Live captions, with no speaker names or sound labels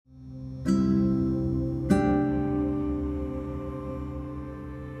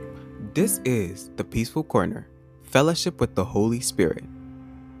This is the Peaceful Corner, Fellowship with the Holy Spirit.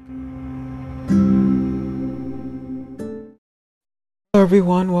 Hello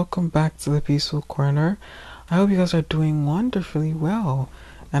everyone, welcome back to the Peaceful Corner. I hope you guys are doing wonderfully well,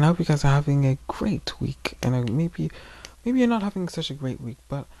 and I hope you guys are having a great week. And maybe you're not having such a great week,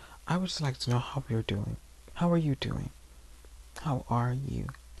 but I would just like to know how you're doing. How are you doing? How are you?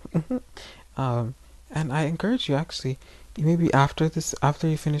 And I encourage you actually, maybe after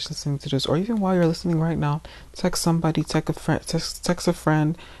you finish listening to this, or even while you're listening right now, text somebody, text a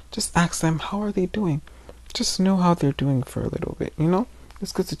friend, just ask them how are they doing. Just know how they're doing for a little bit,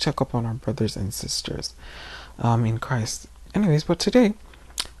 It's good to check up on our brothers and sisters in Christ. Anyways, but today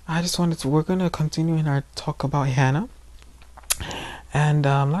we're gonna continue in our talk about Hannah. And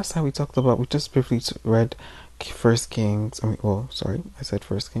last time we just briefly read First Samuel.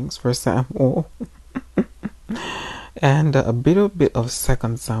 And a bit of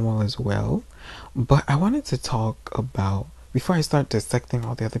Second Samuel as well. But I wanted to talk about, before I start dissecting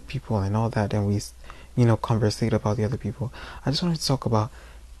all the other people and all that, and we conversate about the other people, I just wanted to talk about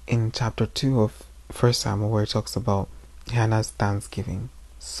in chapter 2 of First Samuel, where it talks about Hannah's Thanksgiving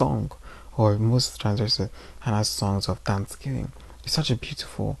song, or most translations Hannah's songs of thanksgiving. It's such a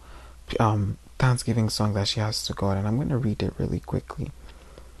beautiful Thanksgiving song that she has to God, and I'm going to read it really quickly.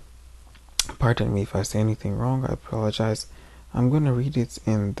 Pardon me if I say anything wrong, I apologize. I'm going to read it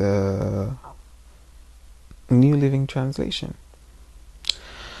in the New Living Translation.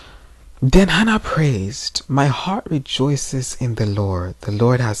 Then Hannah praised, "My heart rejoices in the Lord. The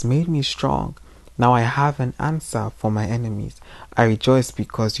Lord has made me strong. Now I have an answer for my enemies. I rejoice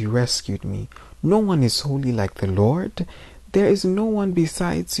because you rescued me. No one is holy like the Lord. There is no one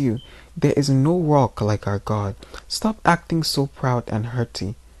besides you. There is no rock like our God. Stop acting so proud and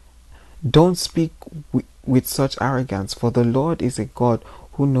haughty. Don't speak with such arrogance, for the Lord is a God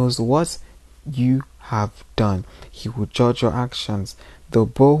who knows what you have done. He will judge your actions. The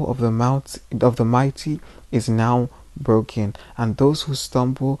bow of the mighty is now broken, and those who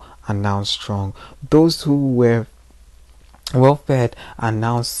stumble are now strong. Those who were well fed are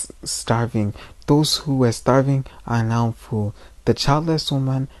now starving. Those who were starving are now full. The childless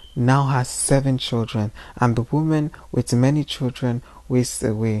woman now has 7 children, and the woman with many children wastes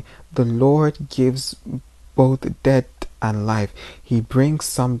away. The Lord gives both death and life. He brings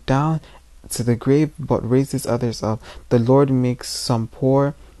some down to the grave but raises others up. The Lord makes some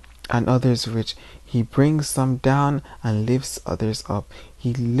poor and others rich. He brings some down and lifts others up.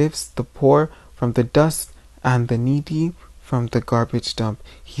 He lifts the poor from the dust and the needy from the garbage dump.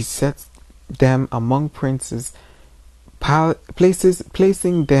 He sets them among princes,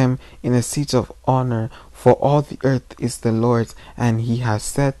 placing them in a seat of honor. For all the earth is the Lord's, and he has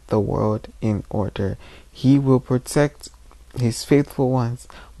set the world in order. He will protect his faithful ones,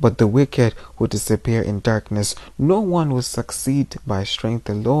 but the wicked will disappear in darkness. No one will succeed by strength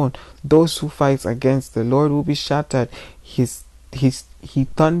alone. Those who fight against the Lord will be shattered. He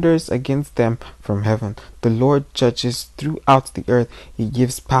thunders against them from heaven. The Lord judges throughout the earth. He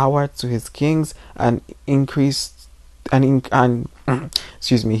gives power to his kings and he gives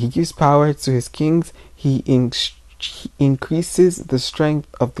power to his kings. He increases the strength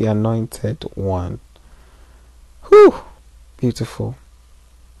of the anointed one. Whew, beautiful.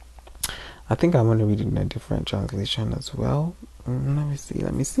 I think I'm going to read it in a different translation as well. Let me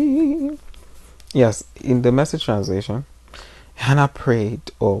see. Yes, in the Message translation, Hannah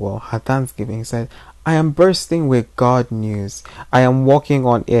prayed, her thanksgiving said, "I am bursting with God news. I am walking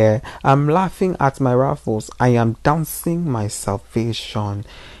on air. I'm laughing at my ruffles. I am dancing my salvation.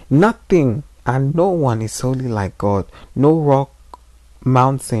 Nothing and no one is holy like God. No rock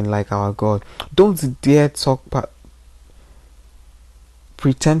mountain like our God. Don't dare talk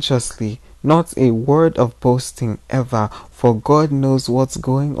pretentiously. Not a word of boasting ever, for God knows what's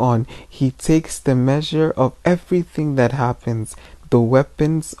going on. He takes the measure of everything that happens. The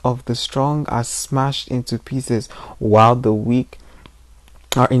weapons of the strong are smashed into pieces, while the weak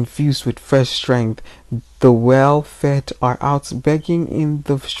are infused with fresh strength. The well-fed are out begging in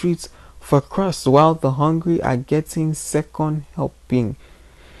the streets for crust, while the hungry are getting second helping.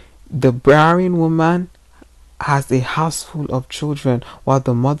 The barren woman has a house full of children, while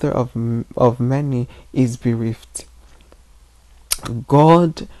the mother of many is bereaved.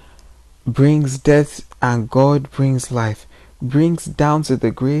 God brings death and God brings life, brings down to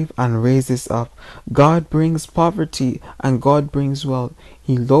the grave and raises up. God brings poverty and God brings wealth.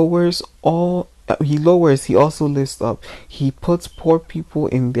 He lowers, he also lifts up. He puts poor people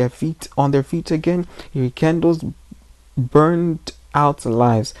on their feet again. He rekindles burned out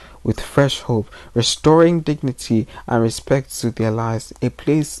lives with fresh hope, restoring dignity and respect to their lives, a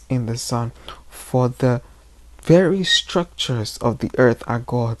place in the sun. For the very structures of the earth are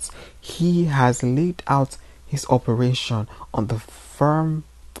God's. He has laid out his operation on a firm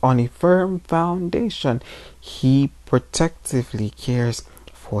foundation. He protectively cares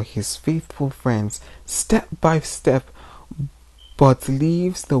for his faithful friends step by step, but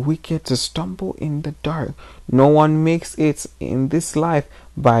leaves the wicked to stumble in the dark. No one makes it in this life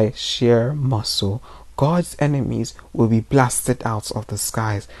by sheer muscle. God's enemies will be blasted out of the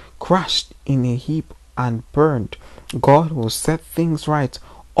skies, crushed in a heap and burned. God will set things right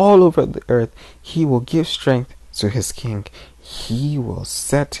all over the earth. He will give strength to his king. He will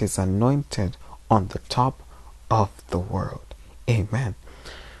set his anointed on the top of the world. Amen.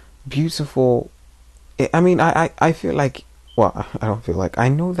 Beautiful. I feel like, well, I don't feel like, I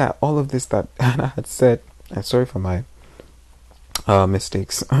know that all of this that Hannah had said, and sorry for my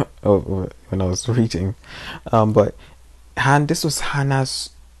mistakes when I was reading, but this was Hannah's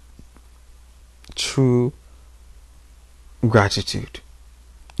true gratitude.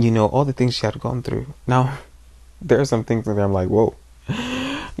 All the things she had gone through. Now, there are some things that I'm like, whoa.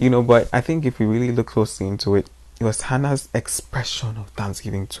 But I think if we really look closely into it, it was Hannah's expression of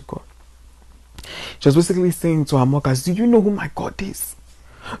thanksgiving to God. She was basically saying to her mockers, do you know who my God is?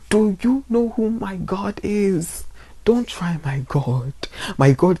 Do you know who my God is? Don't try my God.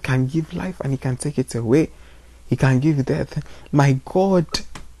 My God can give life and he can take it away. He can give death. My God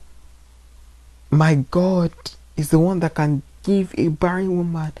is the one that can give a barren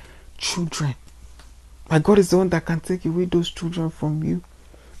woman children. My God is the one that can take away those children from you.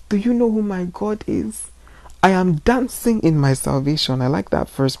 Do you know who my God is? I am dancing in my salvation. I like that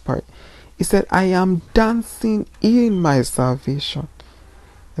first part. He said, I am dancing in my salvation.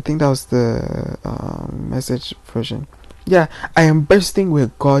 I think that was the Message version. Yeah, I am bursting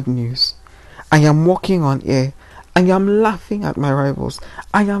with God news. I am walking on air. I am laughing at my rivals.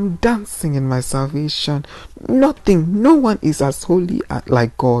 I am dancing in my salvation. No one is as holy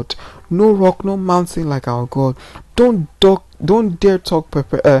like God. No rock, no mountain like our God. Don't dare talk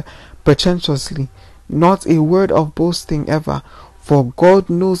pretentiously. Not a word of boasting ever. For God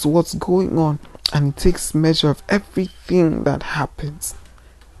knows what's going on and he takes measure of everything that happens.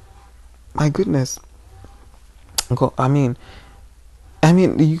 My goodness. You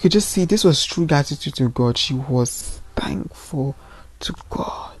could just see this was true gratitude to God. She was thankful to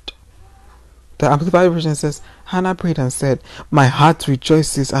God. The Amplified Version says, Hannah prayed and said, my heart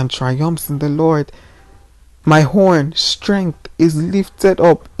rejoices and triumphs in the Lord. My horn, strength, is lifted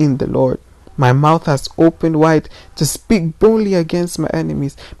up in the Lord. My mouth has opened wide to speak boldly against my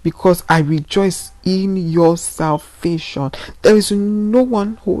enemies, because I rejoice in your salvation. There is no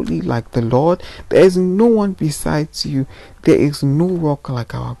one holy like the Lord. There is no one besides you. There is no rock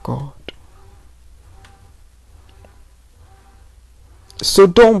like our God. So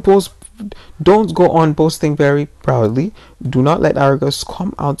don't go on boasting very proudly. Do not let arrogance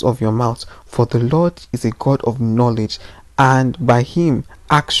come out of your mouth, for the Lord is a God of knowledge, and by him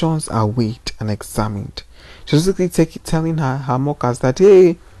actions are weighed and examined. She's basically telling her mockers that,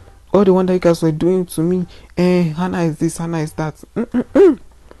 hey, all the one that you guys were doing to me, Hannah is this, Hannah is that.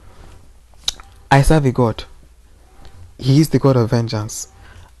 I serve a God. He is the God of vengeance.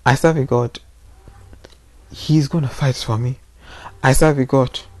 I serve a God. He is going to fight for me. I serve a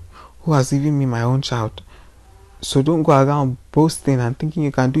God who has given me my own child. So don't go around boasting and thinking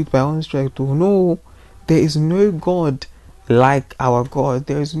you can do it by your own strength. No, there is no God like our God.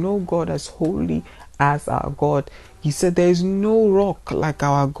 There is no God as holy as our God. He said there is no rock like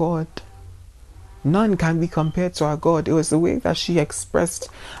our God. None can be compared to our God. It was the way that she expressed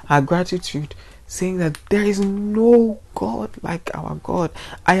her gratitude, saying that there is no God like our God.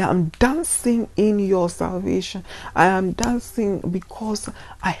 I am dancing in your salvation. I am dancing because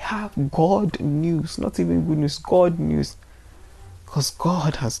I have God news. Not even good news, God news. Because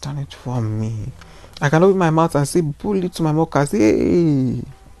God has done it for me. I can open my mouth and say bully to my mockers, hey,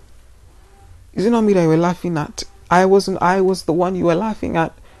 is it not me that you were laughing at? I was the one you were laughing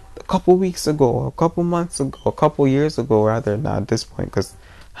at a couple weeks ago, a couple months ago, a couple years ago, rather, now at this point, because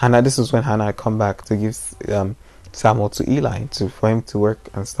this was when Hannah had come back to give Samuel to Eli for him to work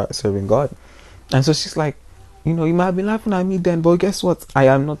and start serving God. And so she's like, you might have been laughing at me then, but guess what? I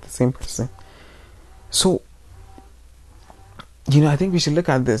am not the same person. So, I think we should look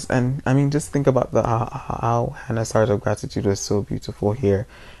at this, and just think about how Hannah's heart of gratitude was so beautiful here.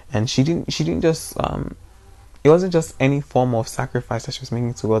 And she didn't just it wasn't just any form of sacrifice that she was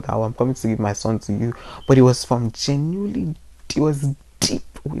making to God, that I'm coming to give my son to you, but it was from genuinely, it was deep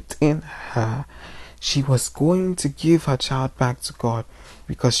within her. She was going to give her child back to God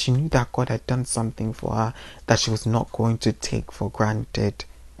because she knew that God had done something for her that she was not going to take for granted.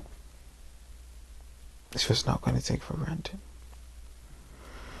 She was not going to take for granted.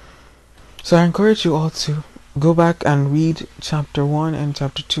 So I encourage you all to go back and read chapter 1 and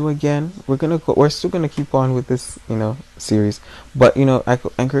chapter 2 again. We're still gonna keep on with this, series. But I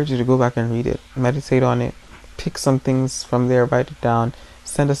encourage you to go back and read it. Meditate on it. Pick some things from there, write it down,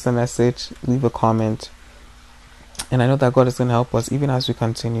 send us a message, leave a comment. And I know that God is gonna help us even as we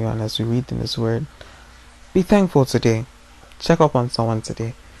continue and as we read in His Word. Be thankful today. Check up on someone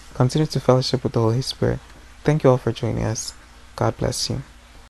today. Continue to fellowship with the Holy Spirit. Thank you all for joining us. God bless you.